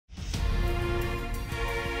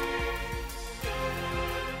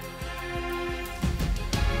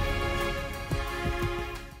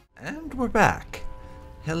And we're back.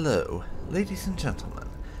 Hello, ladies and gentlemen,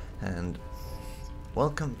 and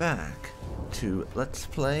welcome back to Let's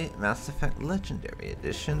Play Mass Effect Legendary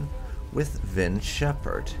Edition with Vin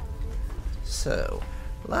Shepard. So,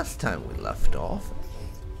 last time we left off,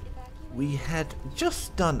 we had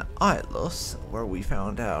just done Ilos, where we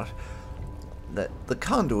found out that the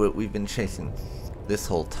conduit we've been chasing this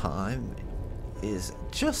whole time is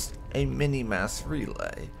just a mini-mass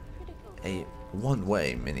relay. A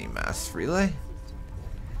one-way mini-mass relay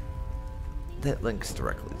that links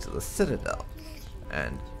directly to the Citadel.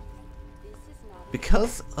 And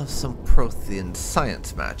because of some Prothean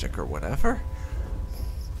science magic or whatever,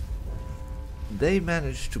 they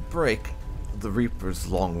managed to break the Reaper's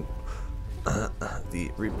the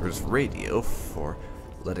Reaper's radio for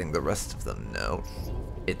letting the rest of them know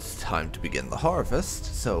it's time to begin the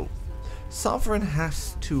harvest, so Sovereign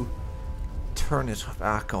has to turn it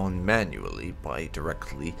back on manually by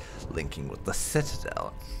directly linking with the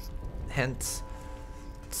Citadel. Hence,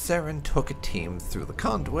 Saren took a team through the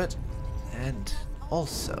conduit, and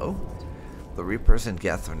also, the Reapers and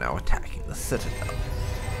Geth are now attacking the Citadel.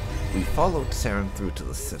 We followed Saren through to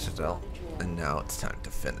the Citadel, and now it's time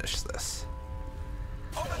to finish this.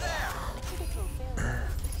 Over there.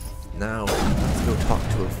 Now, let's go talk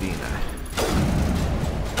to Avina.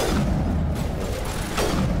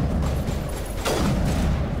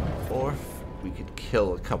 Or we could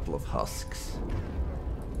kill a couple of husks.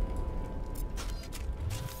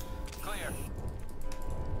 Clear.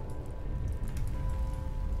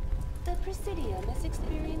 The Presidium is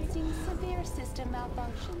experiencing severe system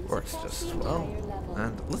malfunctions. Works across just the as well. entire level.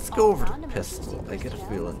 And let's go over to All Pistol. non-emergency I get a personnel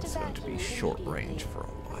feeling must it's going to be evacuate short immediately. range for a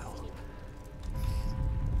while.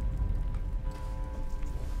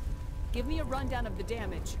 Give me a rundown of the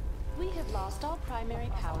damage. We have lost all primary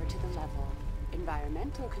power to the level.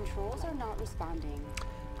 Environmental controls are not responding.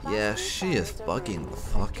 Yeah, Class she is fires are bugging burning the in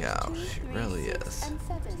fuck sectors out. 2, She 3, really 6, is. and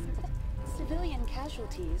 7. Civilian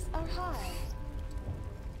casualties are high.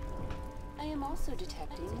 I am also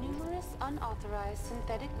detecting numerous unauthorized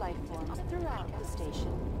synthetic life forms throughout the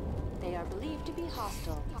station. They are believed to be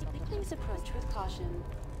hostile. Please approach with caution.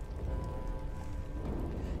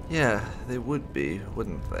 Yeah, they would be,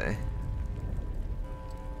 wouldn't they?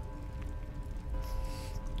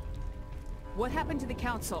 What happened to the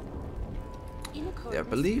council? In accordance They're with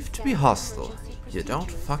believed to be standard hostile. emergency You don't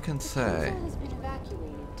procedures, fucking the say. council has been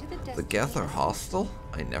evacuated to The Geth are destination. hostile?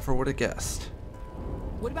 I never would have guessed.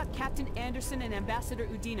 What about Captain Anderson and Ambassador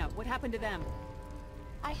Udina? What happened to them?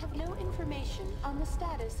 I have no information on the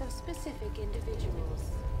status of specific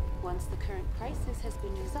individuals. Once the current crisis has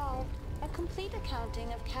been resolved, a complete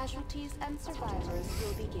accounting of casualties and survivors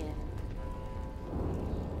will begin.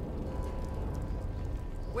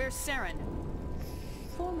 Where's Saren?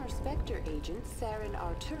 Former Spectre agent Saren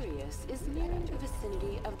Arturius is nearing the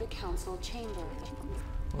vicinity of the council chamber.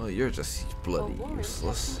 Well, you're just bloody A warrant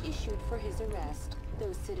useless. has been issued for his arrest,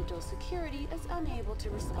 though Citadel security is unable to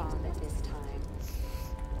respond at this time.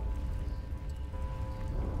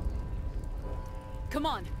 Come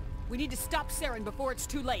on! We need to stop Saren before it's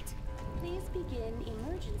too late. Please begin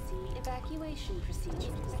emergency evacuation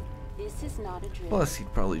procedures. This is not a drill. Plus,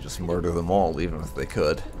 he'd probably just murder them all, even if they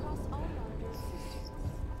could. Across all monitored systems.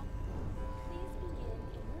 Please begin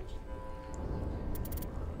emergency.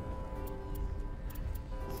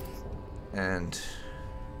 And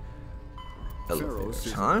Pharaoh's elevator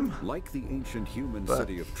system, time. like the ancient human But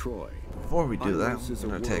city of Troy. Before we do that, Ilos is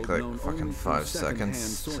I'm a gonna take world like known fucking only through 5 second-hand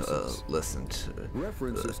seconds to sources. listen to the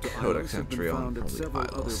References to codex Ilos have entry been on found at probably several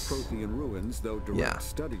other Ilos. Prothean ruins, though direct Yeah.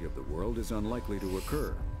 study of the world is unlikely to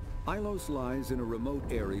occur. Ilos lies in a remote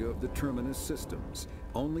area of the Terminus systems,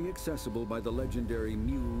 only accessible by the legendary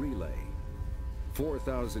Mu Relay.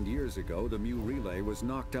 4,000 years ago, the Mu Relay was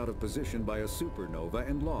knocked out of position by a supernova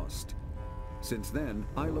and lost. Since then,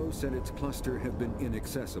 Ilos and its cluster have been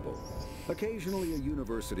inaccessible. Occasionally, a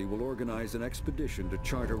university will organize an expedition to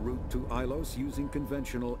chart a route to Ilos using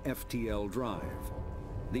conventional FTL drive.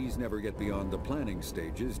 These never get beyond the planning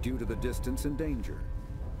stages due to the distance and danger.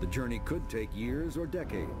 The journey could take years or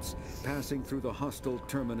decades, passing through the hostile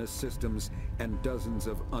Terminus systems and dozens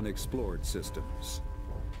of unexplored systems.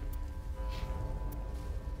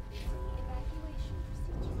 Evacuation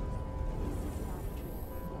procedures. This is not a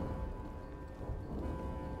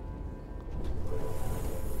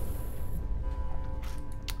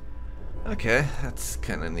drill. Okay, that's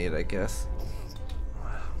kind of neat, I guess.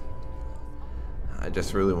 I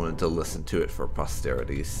just really wanted to listen to it for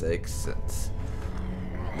posterity's sake, since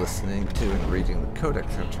listening to and reading the codex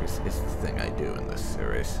entries is the thing I do in this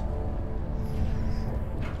series.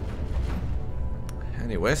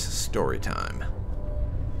 Anyways, story time.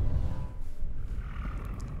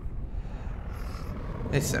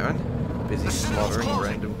 Hey, Saren. Busy slaughtering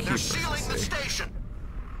random They're cubers, sealing I the see. station.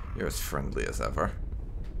 You're as friendly as ever.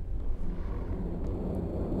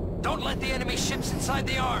 Don't let the enemy ships inside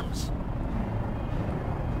the arms.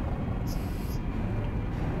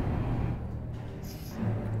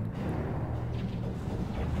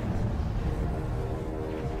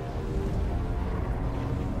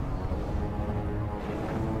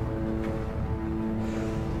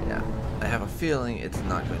 Yeah, I have a feeling it's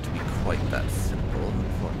not going to be quite that simple,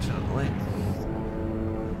 unfortunately.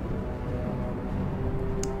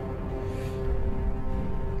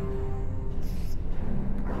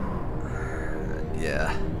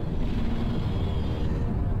 Yeah.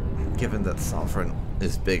 Given that Sovereign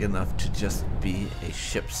is big enough to just be a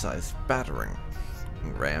ship-sized battering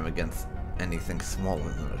ram against anything smaller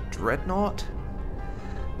than a dreadnought,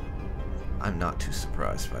 I'm not too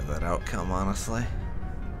surprised by that outcome, honestly.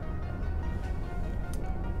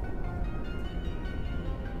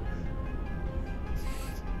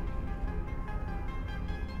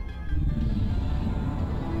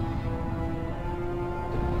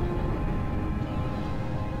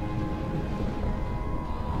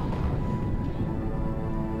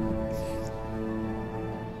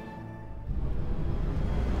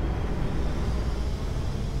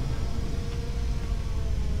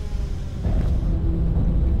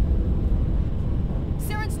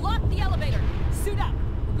 Saren's locked the elevator! Suit up!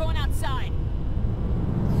 We're going outside!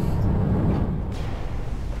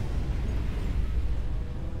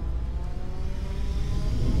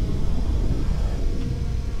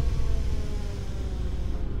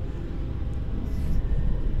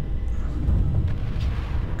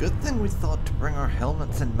 Good thing we thought to bring our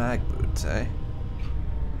helmets and mag boots, eh?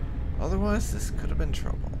 Otherwise, this could have been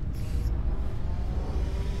trouble.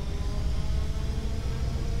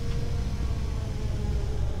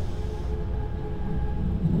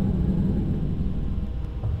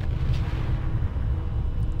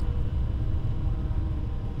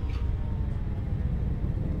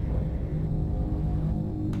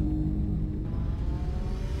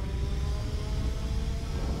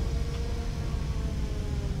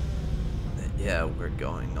 Yeah, we're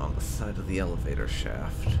going on the side of the elevator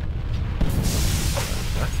shaft.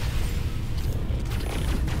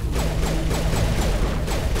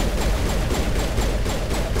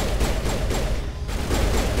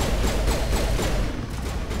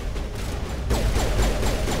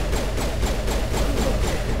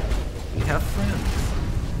 We have friends.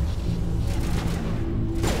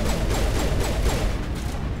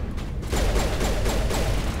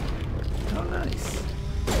 Oh, nice.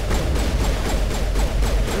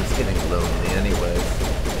 It's getting lonely anyways.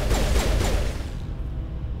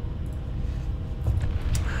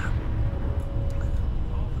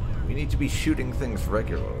 We need to be shooting things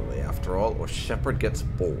regularly, after all, or Shepard gets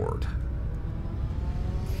bored.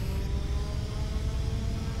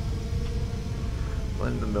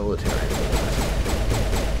 Blame the military for that.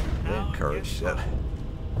 They encouraged it.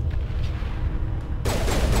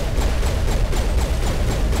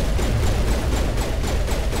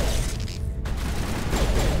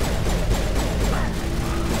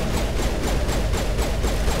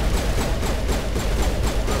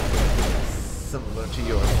 Similar to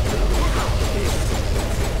yours.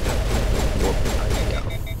 Idea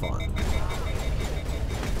of fun.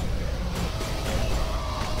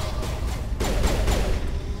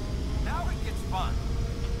 Now it gets fun.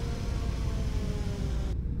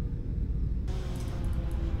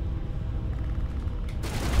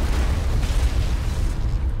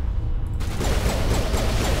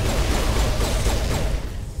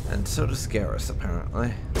 And so does Garrus,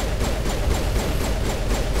 apparently.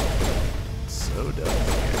 So does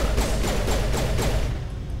Garrus.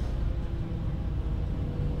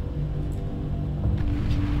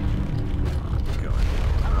 Going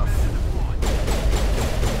well enough.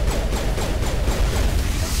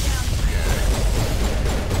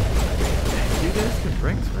 You guys can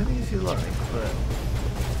drink as many as you like, but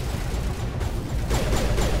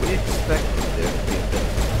we expected there to be a bit of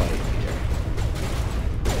a fight here.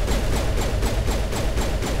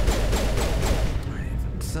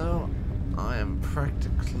 Even so, I am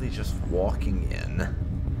practically just walking in,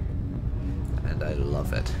 and I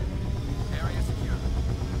love it. Area secure.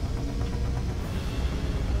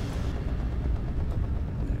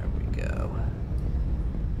 There we go.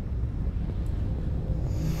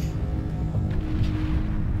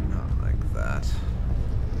 Not like that.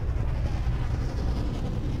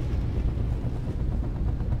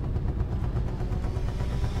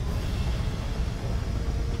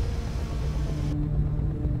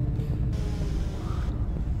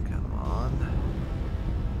 Come on.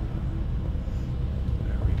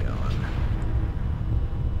 There we go.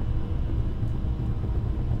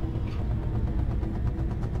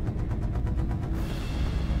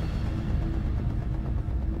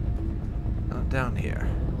 down here.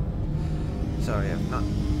 Sorry, I've not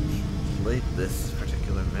played this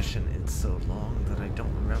particular mission in so long that I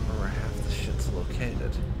don't remember where half the shit's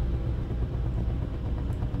located.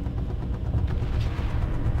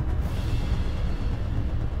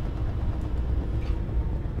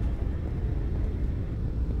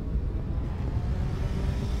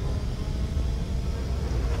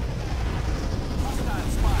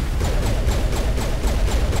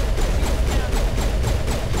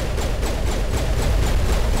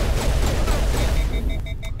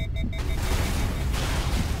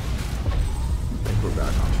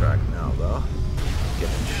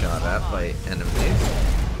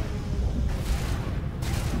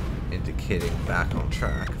 Back on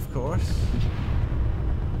track, of course.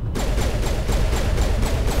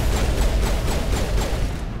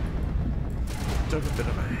 Took a bit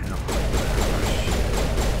of a hammer,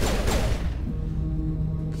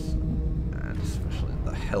 and especially in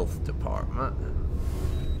the health department.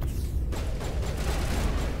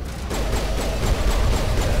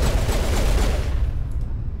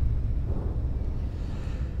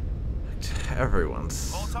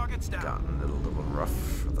 Everyone's gotten a little rough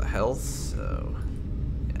for the health, so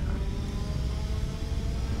yeah.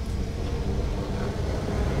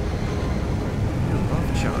 You love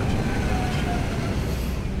charging.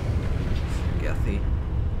 Gethy.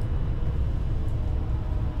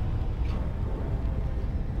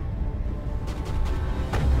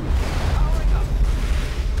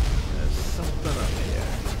 There's something up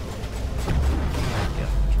here.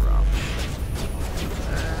 Get dropped.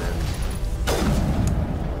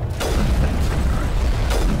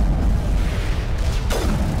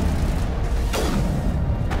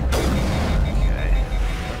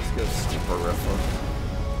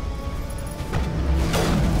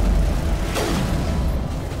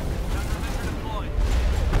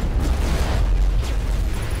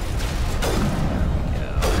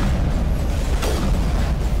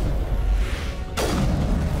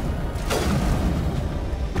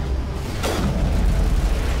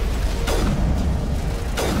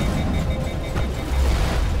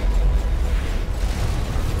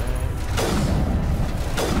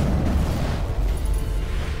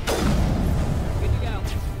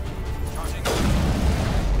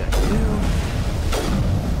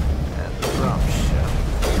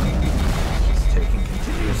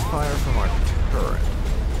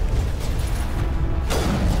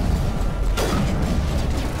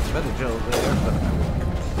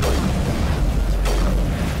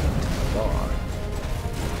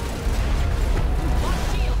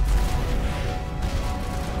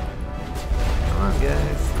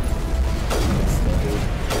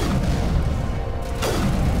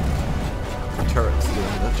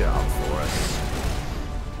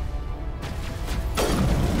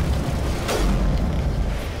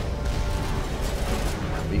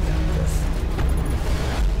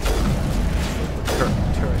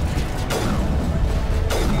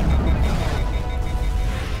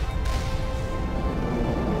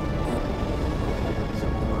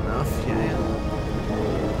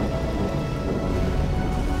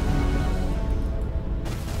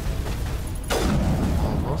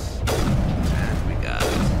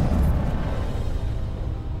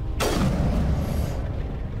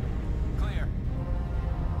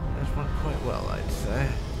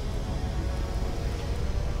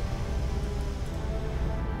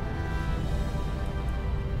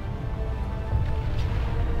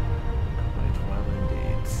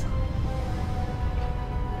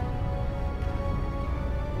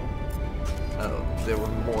 There were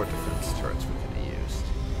more defense turrets we could have used.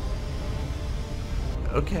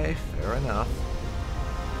 Okay, fair enough.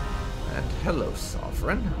 And hello,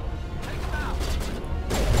 Sovereign. Didn't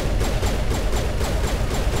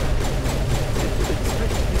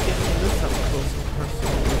expect to be getting this up close and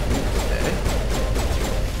personal with you today.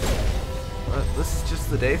 But this is just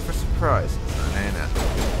the day for surprises, then, ain't it?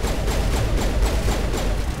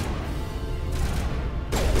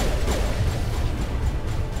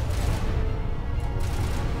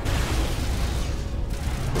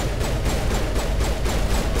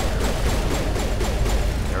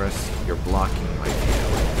 You're blocking my view.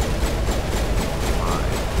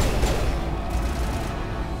 Fine.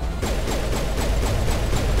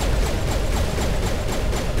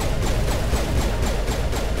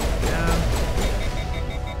 Yeah.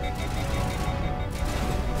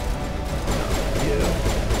 You.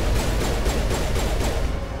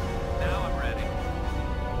 Now I'm ready.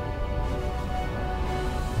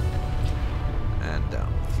 And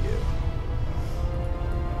down with you.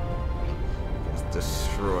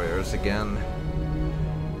 Destroyers again.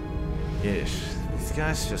 Ish, these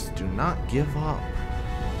guys just do not give up.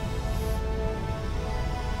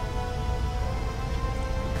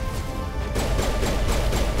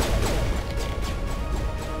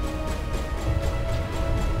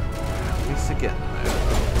 getting there,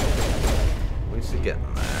 though. At least you're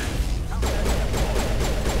getting there.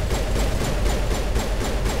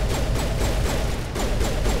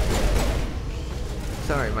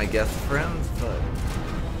 Sorry, my guest friends, but...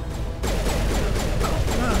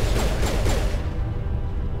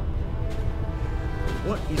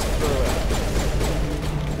 What you throw at?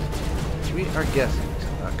 We are getting to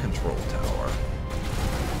that control tower.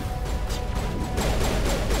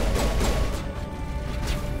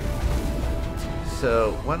 So,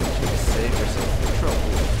 why don't you save yourself the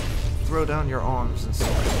trouble? Throw down your arms and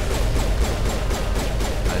surrender.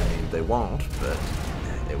 I mean, they won't, but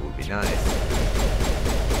it would be nice.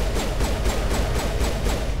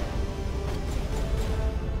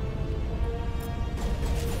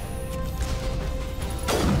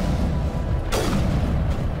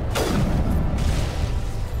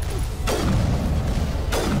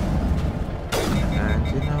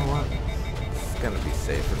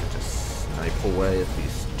 Safer to just snipe away at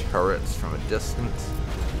these turrets from a distance.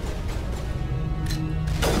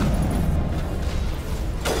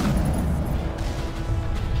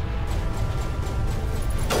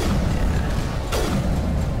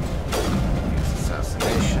 Use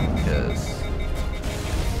assassination, because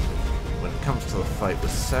when it comes to the fight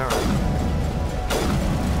with Saren,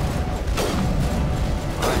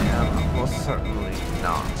 I am most certainly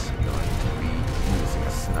not going to be using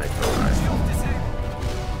a sniper rifle.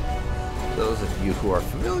 Those of you who are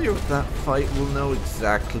familiar with that fight will know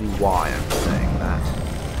exactly why I'm saying that.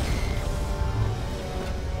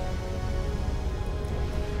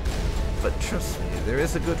 But trust me, there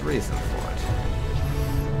is a good reason for it.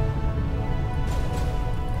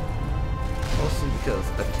 Mostly because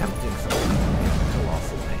attempting something is a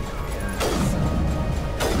colossal pain in the ass.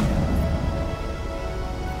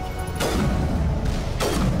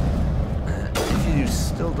 If you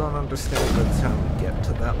still don't understand by the time we get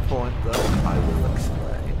to that point, though, I will explain.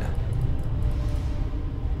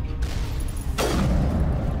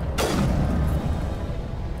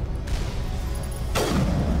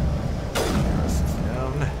 This is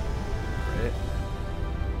down. Great.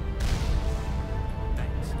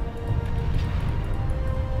 Thanks.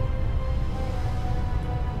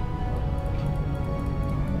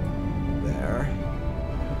 There.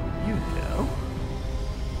 You go.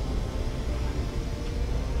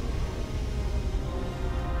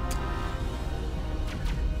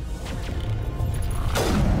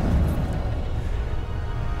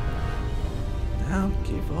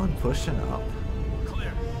 Keep on pushing up.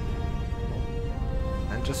 Clear.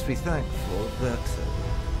 And just be thankful that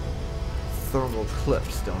thermal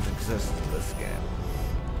clips don't exist in this game.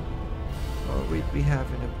 Or we'd be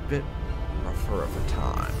having a bit rougher of a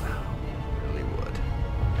time. Really would.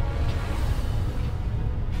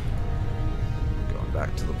 Going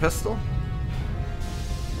back to the pistol.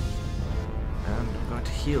 And I'm going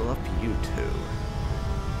to heal up you two.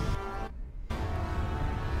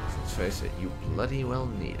 Face it, you bloody well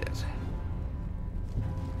need it.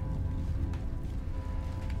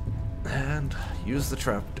 And use the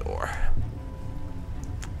trapdoor.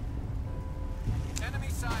 Enemy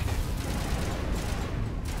sighted.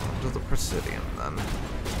 Onto the Presidium then.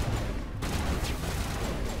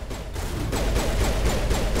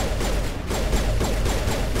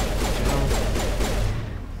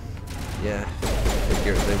 Yeah,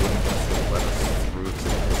 figured they wouldn't just let us through to the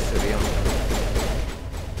Presidium.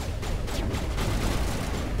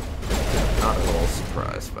 Not at all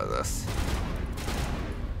surprised by this.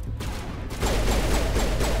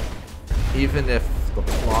 Even if the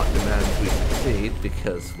plot demands we succeed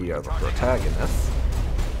because we are the protagonists,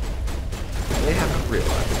 they haven't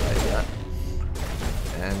realized that yet.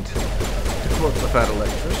 And to quote the fat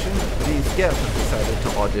electrician, these guests have decided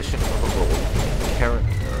to audition for the role of main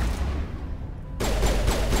character.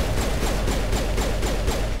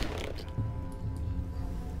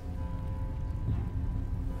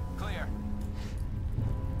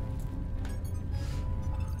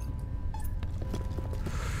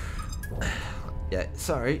 Yeah,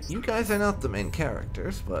 sorry, you guys are not the main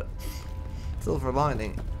characters, but silver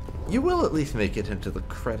lining, you will at least make it into the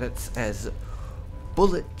credits as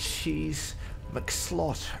Bullet Cheese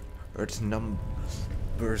McSlaughter. It's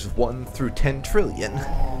numbers 1 through 10 trillion.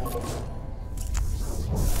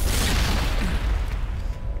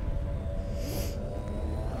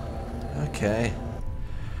 Okay.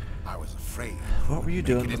 I was afraid. What were you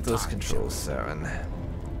doing with those controls, Saren?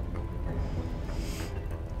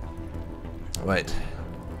 Wait,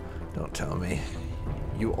 don't tell me.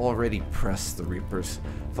 You already pressed the Reaper's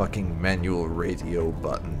fucking manual radio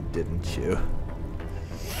button, didn't you?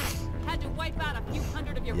 Had to wipe out a few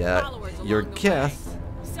hundred of your Yeah, followers along your the guess. way.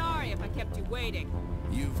 Sorry if I kept you waiting. waiting.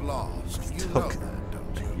 You've lost. You know that,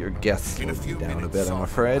 don't you? Your guess In a slowed few me down a minutes, bit, I'm Sovereign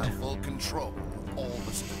afraid. will have full control of all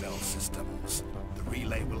the Citadel systems. The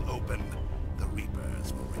relay will open. The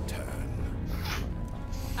Reapers will return.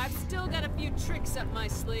 I've still got a few tricks up my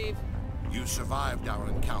sleeve. You survived our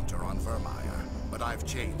encounter on Vermeer, but I've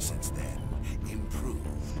changed since then. Improved.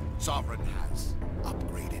 Sovereign has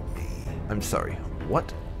upgraded me. I'm sorry,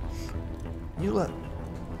 what? You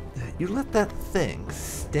let that thing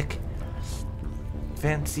stick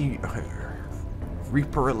fancy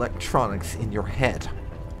Reaper electronics in your head.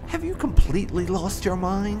 Have you completely lost your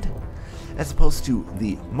mind? As opposed to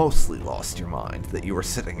the mostly lost your mind that you were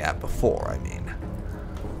sitting at before, I mean.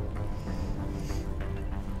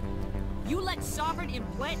 You let Sovereign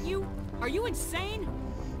implant you? Are you insane?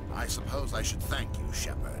 I suppose I should thank you,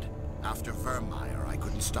 Shepard. After Vermeer, I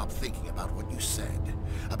couldn't stop thinking about what you said.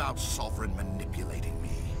 About Sovereign manipulating me.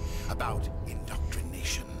 About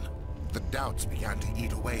indoctrination. The doubts began to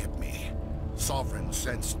eat away at me. Sovereign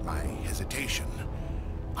sensed my hesitation.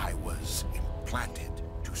 I was implanted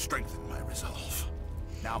to strengthen my resolve.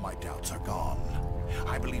 Now my doubts are gone.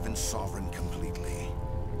 I believe in Sovereign completely.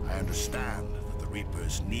 I understand that the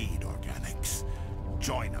Reapers need organics.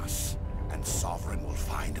 Join us, and Sovereign will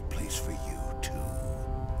find a place for you, too.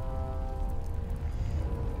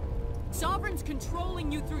 Sovereign's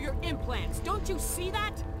controlling you through your implants. Don't you see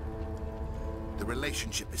that? The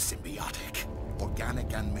relationship is symbiotic.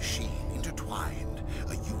 Organic and machine intertwined.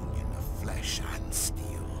 A union of flesh and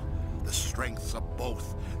steel. The strengths of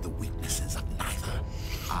both, the weaknesses of neither.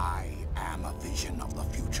 I am a vision of the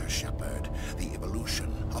future, Shepard. The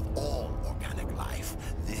evolution of all organic life.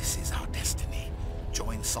 This is our destiny.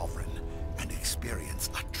 Join Sovereign and experience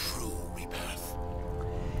a true rebirth.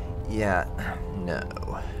 Yeah,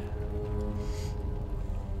 no.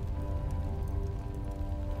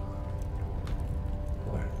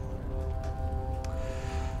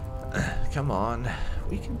 Come on,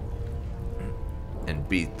 we can and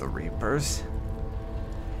beat the Reapers.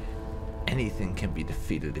 Anything can be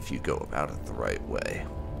defeated if you go about it the right way.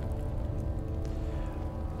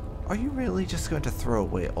 Are you really just going to throw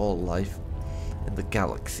away all life in the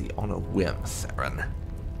galaxy on a whim, Saren?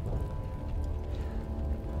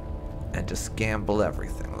 And just gamble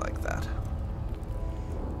everything like that?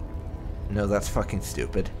 No, that's fucking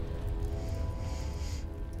stupid.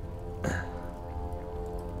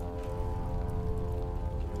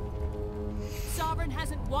 Sovereign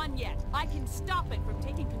hasn't won yet. I can stop it from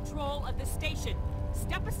taking control of the station.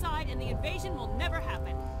 Step aside and the invasion will never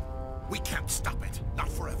happen. We can't stop it. Not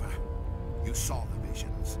forever. You saw the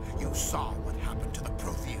visions. You saw what happened to the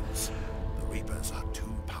Protheans. The Reapers are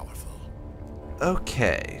too powerful.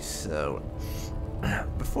 Okay, so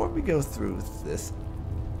before we go through this,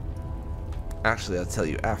 actually I'll tell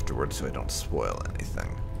you afterwards so I don't spoil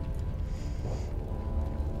anything.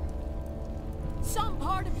 Some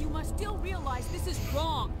part of you must still realize this is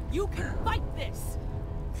wrong. You can fight this.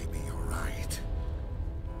 Maybe you're right.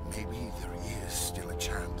 Maybe there is still a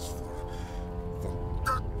chance for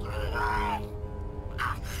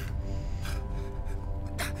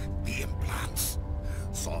the implants.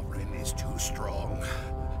 Sovereign is too strong.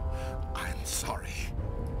 I'm sorry.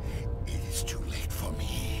 It is too late for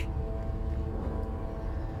me.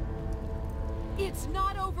 It's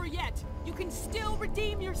not over yet. You can still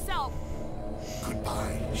redeem yourself.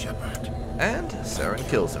 Goodbye, Shepard. And Saren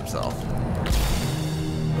kills himself.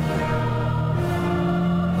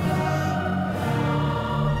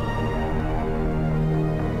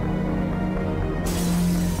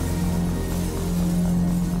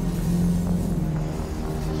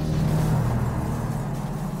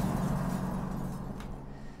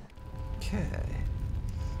 Okay.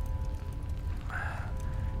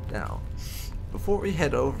 Now, before we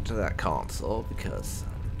head over to that console, because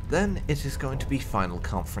then it is going to be final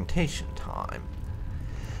confrontation time.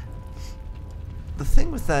 The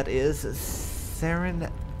thing with that is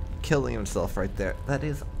Saren killing himself right there, that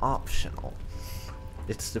is optional.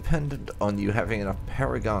 It's dependent on you having enough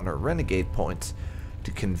Paragon or Renegade points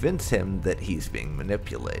to convince him that he's being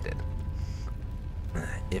manipulated.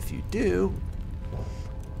 If you do,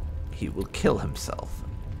 he will kill himself.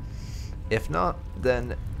 If not,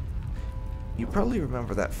 then you probably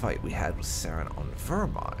remember that fight we had with Saren on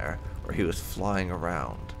Vermeer, where he was flying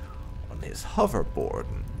around on his hoverboard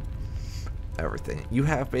and everything. You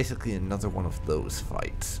have basically another one of those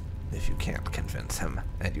fights if you can't convince him,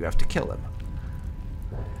 and you have to kill him.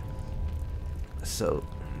 So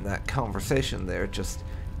that conversation there just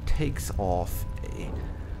takes off a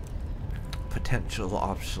potential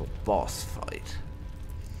optional boss fight.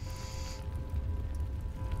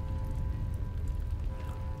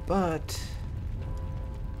 But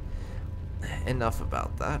enough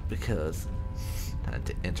about that, because time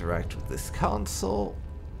to interact with this console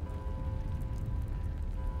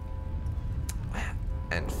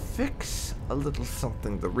and fix a little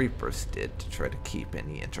something the Reapers did to try to keep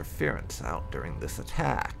any interference out during this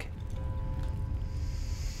attack.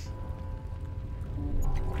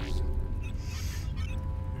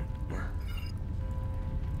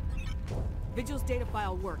 Vigil's data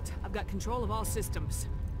file worked. I've got control of all systems.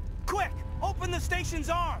 Quick! Open the station's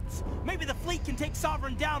arms! Maybe the fleet can take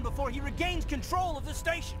Sovereign down before he regains control of the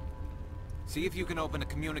station! See if you can open a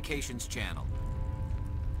communications channel.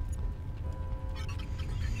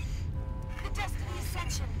 The Destiny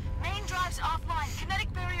Ascension. Main drives offline.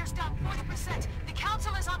 Kinetic barriers down 40%. The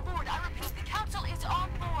Council is on board. I repeat, the Council is on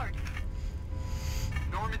board.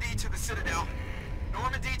 Normandy to the Citadel.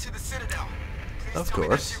 Normandy to the Citadel. Please Of tell me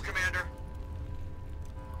course. that's you, Commander.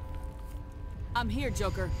 I'm here,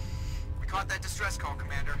 Joker. We caught that distress call,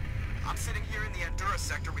 Commander. I'm sitting here in the Andurra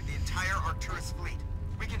sector with the entire Arcturus fleet.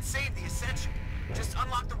 We can save the Ascension. Just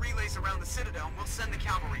unlock the relays around the Citadel and we'll send the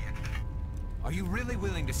cavalry in. Are you really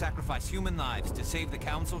willing to sacrifice human lives to save the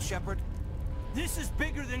Council, Shepard? This is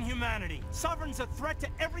bigger than humanity. Sovereign's a threat to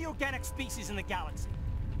every organic species in the galaxy.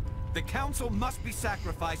 The Council must be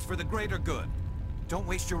sacrificed for the greater good. Don't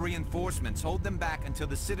waste your reinforcements. Hold them back until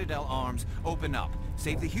the Citadel arms open up.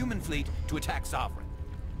 Save the human fleet to attack Sovereign.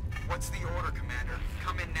 What's the order, Commander?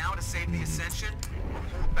 Come in now to save the Ascension, or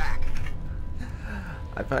hold back?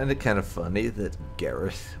 I find it kind of funny that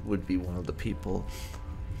Garrus would be one of the people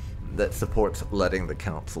that supports letting the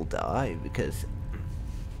Council die, because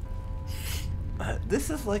this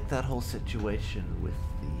is like that whole situation with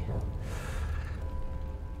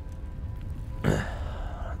the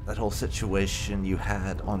that whole situation you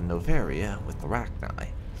had on Novaria with the Rachni.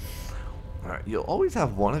 Alright, you'll always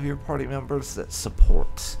have one of your party members that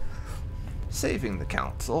supports saving the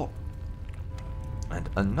Council, and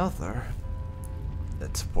another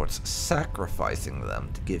that supports sacrificing them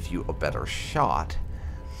to give you a better shot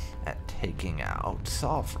at taking out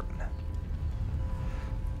Sovereign.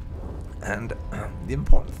 And the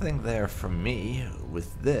important thing there for me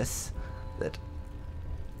with this, that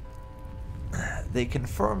they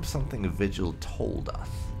confirmed something Vigil told us,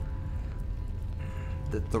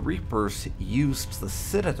 that the Reapers used the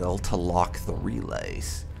Citadel to lock the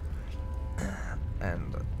relays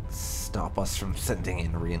and stop us from sending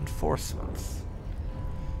in reinforcements.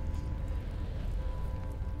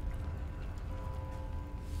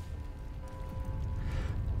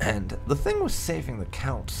 And the thing with saving the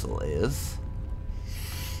Council is,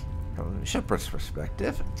 from Shepard's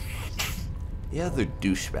perspective, yeah, they're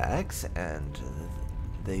douchebags, and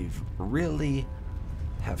they've really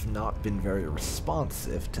have not been very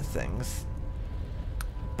responsive to things,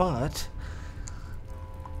 but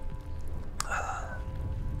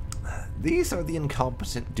these are the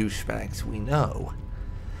incompetent douchebags we know.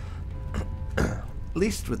 At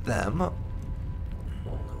least with them,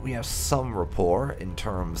 we have some rapport in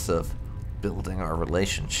terms of building our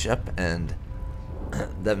relationship and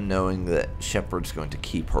them knowing that Shepard's going to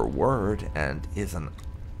keep her word and is an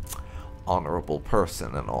honorable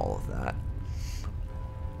person and all of that.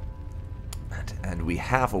 And we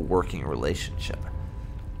have a working relationship.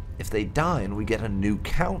 If they die and we get a new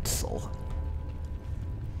council,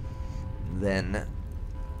 then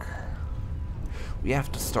we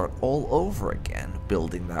have to start all over again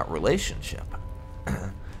building that relationship.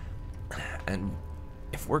 And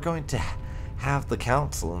if we're going to have the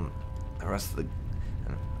Council and the rest of the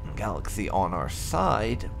galaxy on our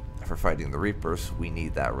side for fighting the Reapers, we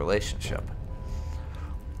need that relationship.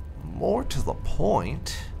 More to the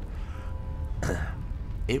point,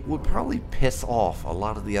 it would probably piss off a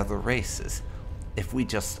lot of the other races if we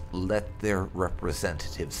just let their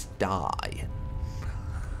representatives die.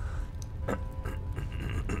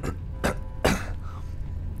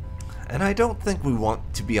 And I don't think we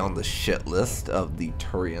want to be on the shit list of the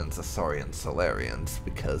Turians, Asarians, Solarians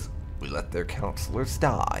because we let their counselors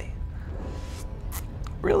die.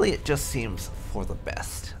 Really, it just seems for the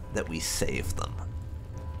best that we save them.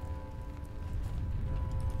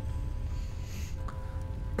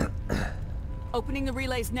 Opening the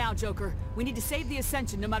relays now, Joker. We need to save the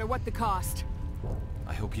Ascension no matter what the cost.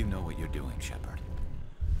 I hope you know what you're doing, Shepard.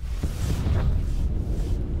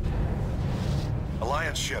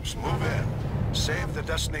 Alliance ships, move in. Save the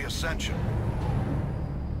Destiny Ascension.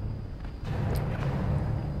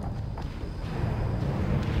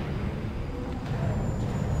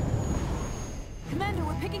 Commander,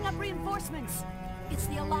 we're picking up reinforcements. It's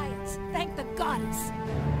the Alliance. Thank the goddess.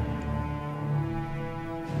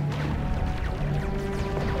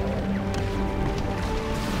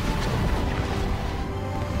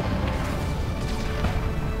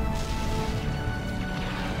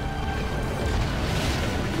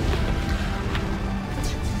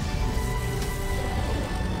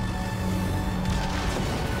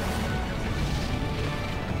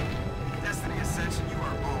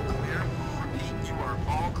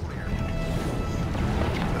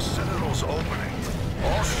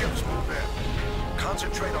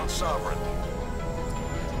 Sovereign.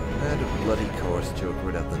 And a bloody course joke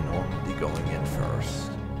without the Normandy going in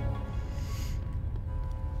first.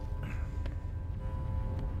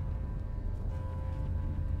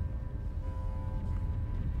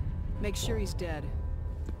 Make sure he's dead.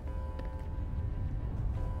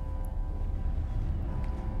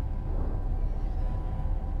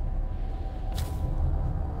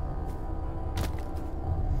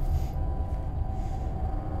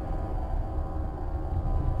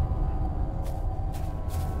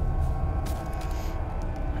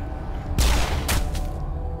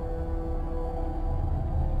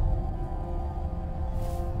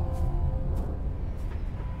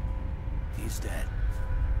 He's dead.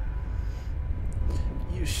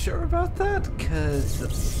 You sure about that? 'Cause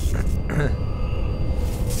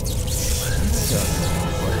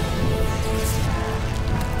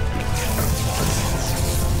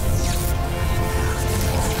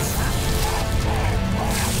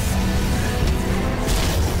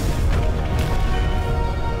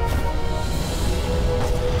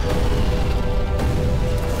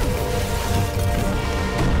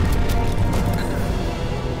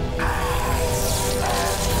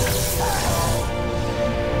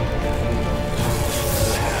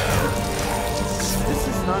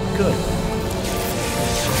good.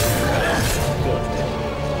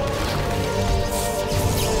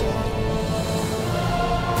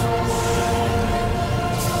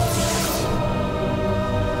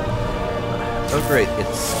 Oh great,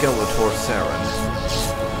 it's Skeletor Saren.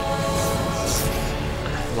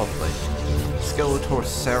 Lovely. Skeletor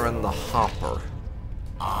Saren the Hopper.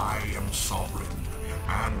 I am sovereign,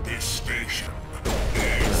 and this station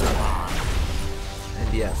is mine.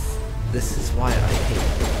 And yes, this is why I hate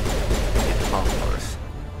hoppers,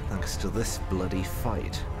 thanks to this bloody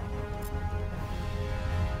fight.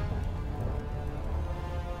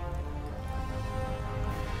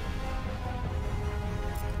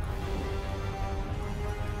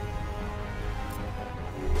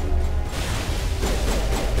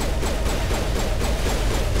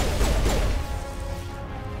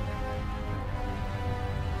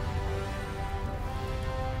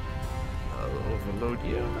 Overload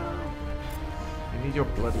you now. You need your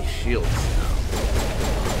bloody shields now.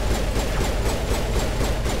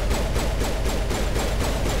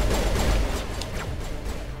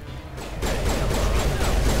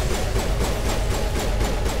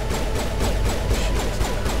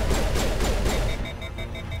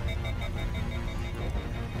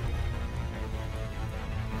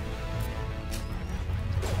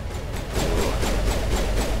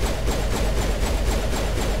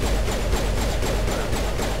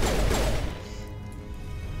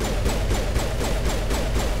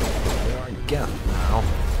 Now.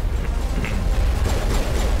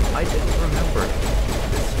 I didn't remember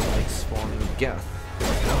this like spawning Geth. I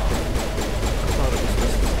thought it was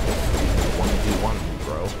just supposed to be 1v1,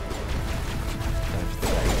 bro. Type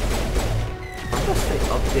thing. Unless they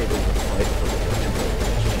updated the fight for the legendary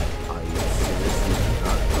edition, I seriously do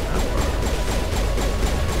not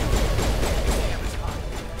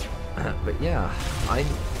remember. But yeah, I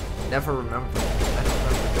never remember. I don't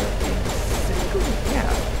remember there being a single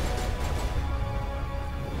Geth.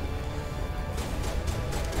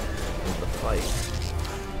 I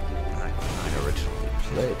originally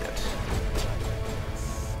played it.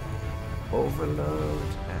 Overload,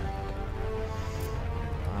 and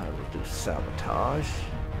I will do sabotage.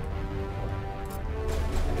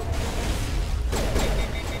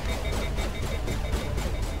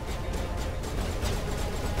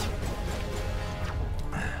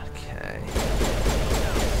 Okay.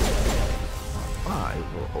 I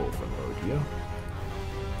will overload you.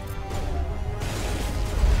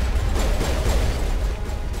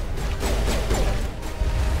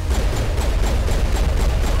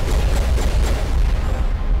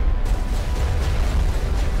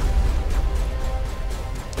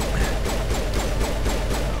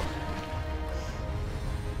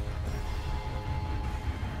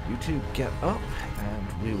 To get up, and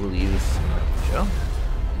we will use some jump.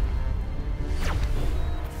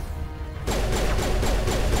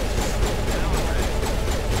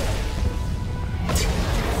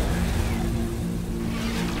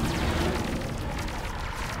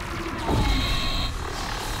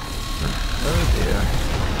 Oh dear.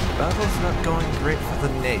 Battle's not going great for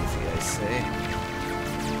the Navy, I say.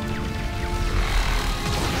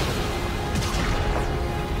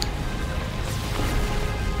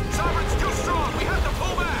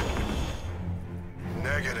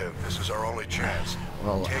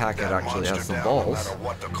 Well, Hackett actually has the balls,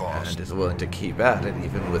 and is willing to keep at it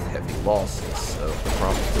even with heavy losses, so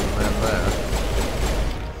props to the man there.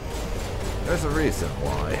 There's a reason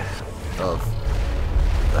why, of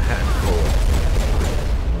the handful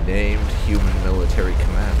of named human military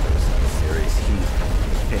commanders in the series, he's one of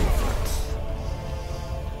my favorites.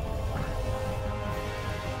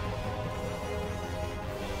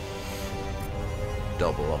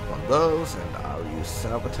 Double up on those, and I'll use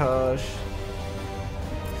sabotage.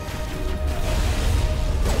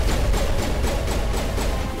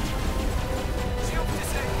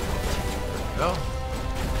 No.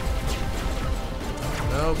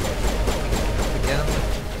 Nope. Again.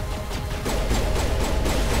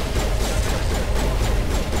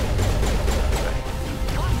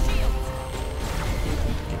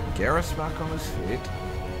 Get Garrus back on his feet.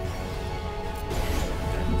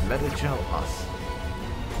 And Metagel us.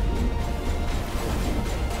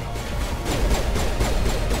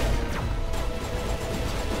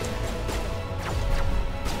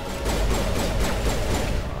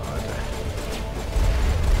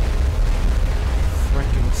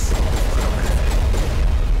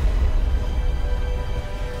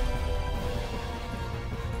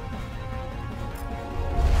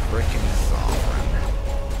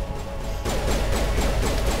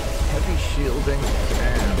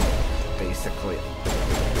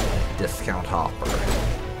 Discount hopper.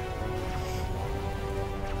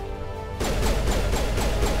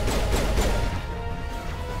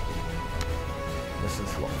 This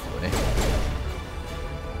is lovely.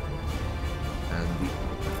 And the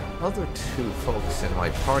other two folks in my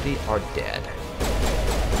party are dead.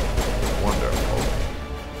 Wonderful.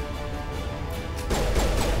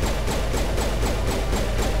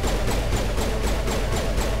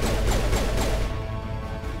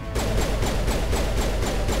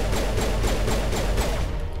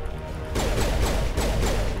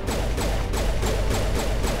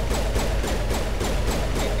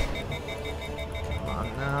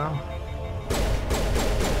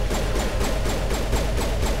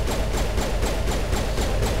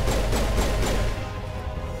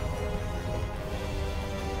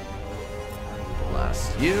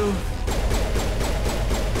 You.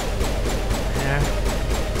 There.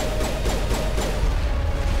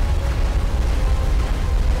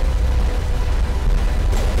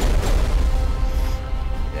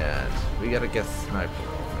 Yeah, we gotta get sniper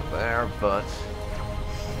over there, but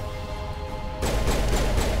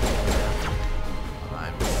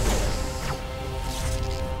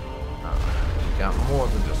we got more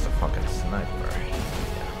than just a fucking sniper. Yeah.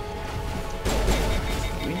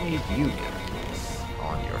 We need you guys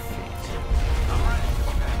on your feet.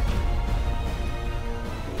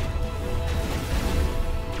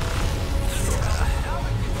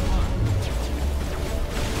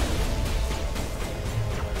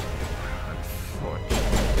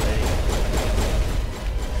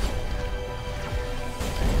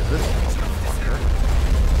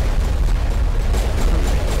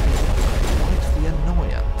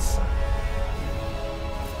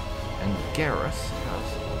 Garrus has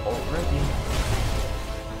already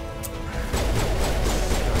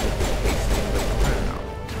started pacing the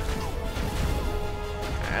ground,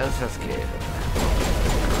 as has Citadel.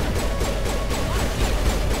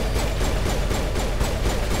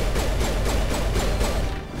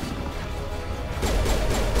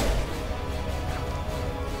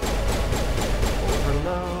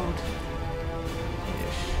 Overload.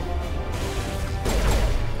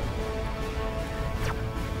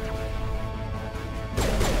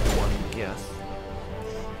 Yes.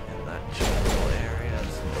 In that general area,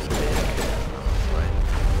 it's no big. Honestly,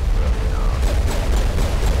 really not.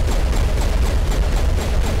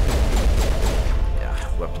 Yeah,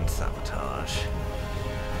 weapon sabotage.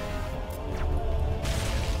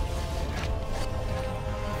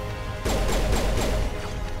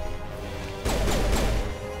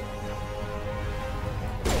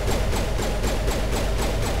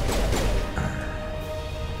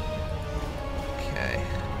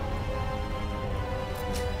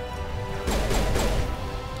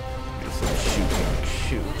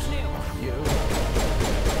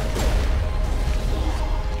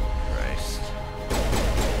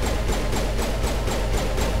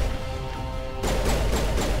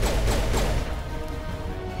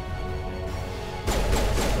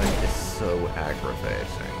 So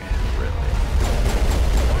aggravating, really.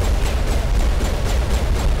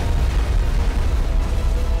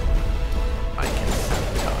 I can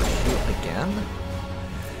sabotage you again?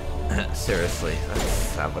 Seriously, that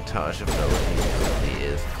sabotage ability really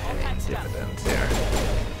is paying dividends here.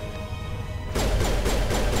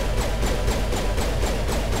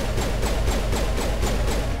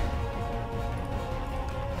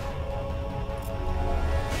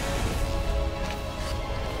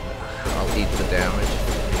 Eat the damage.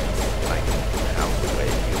 I can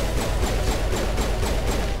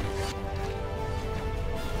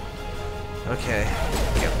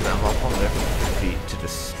on their feet to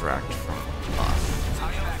distract from us.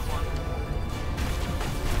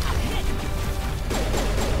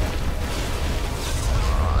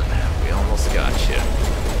 Come on, we almost got you.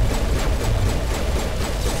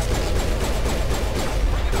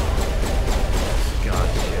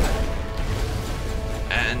 Gotcha.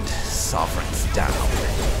 And Sovereign's down.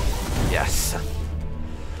 Yes.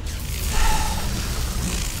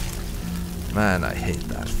 Man, I hate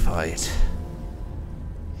that fight.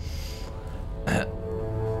 And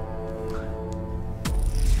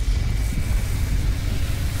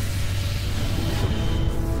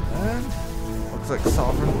looks like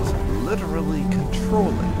Sovereign was literally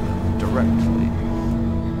controlling them directly.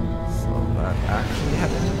 So that actually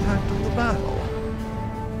had an impact on the battle.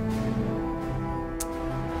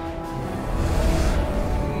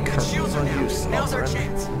 Shields are down. Now's our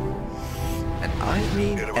chance. And I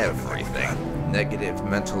mean everything. Negative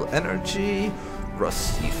mental energy,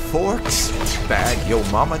 rusty forks, bad yo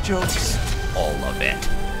mama jokes, all of it.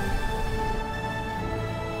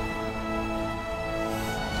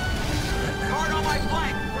 Guard on my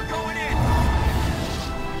flank. We're going in.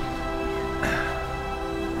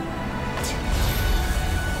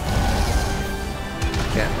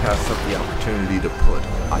 Can't pass up the opportunity to put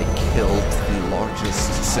 "I killed the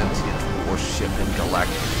largest sentient warship in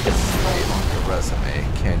galactic history" on the resume,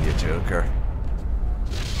 can you, Joker?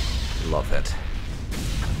 Love it.